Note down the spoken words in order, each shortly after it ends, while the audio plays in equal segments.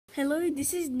Hello,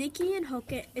 this is Nikki and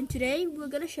Hoke, and today we're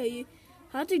going to show you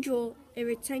how to draw a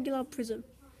rectangular prism.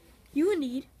 You will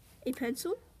need a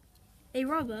pencil, a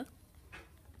rubber,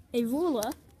 a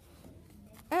ruler,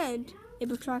 and a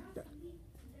protractor.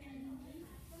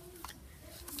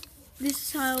 This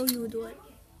is how you will do it.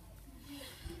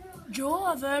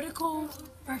 Draw a vertical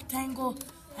rectangle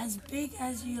as big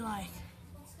as you like.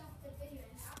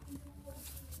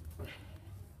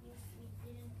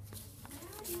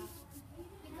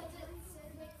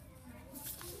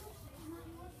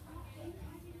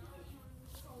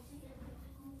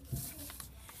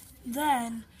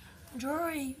 Then draw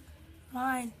a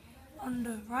line on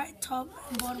the right top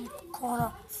and bottom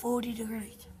corner 40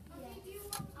 degrees.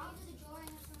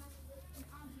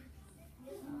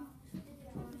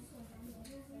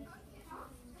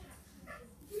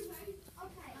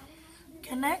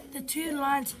 Connect the two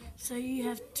lines so you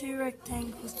have two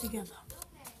rectangles together.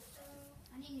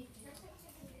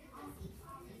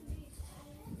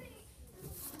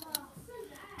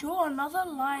 Draw another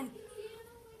line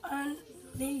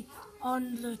only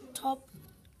on the top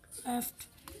left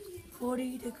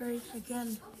 40 degrees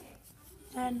again.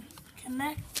 Then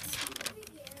connect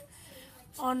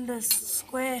on the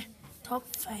square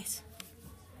top face.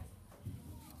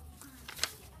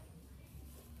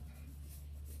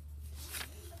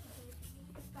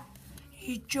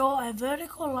 You draw a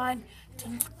vertical line to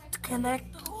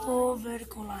connect all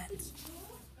vertical lines.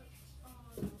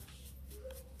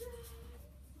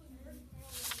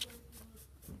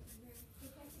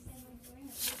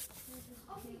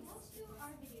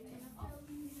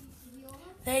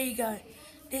 There you go.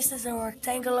 This is a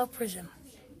rectangular prism.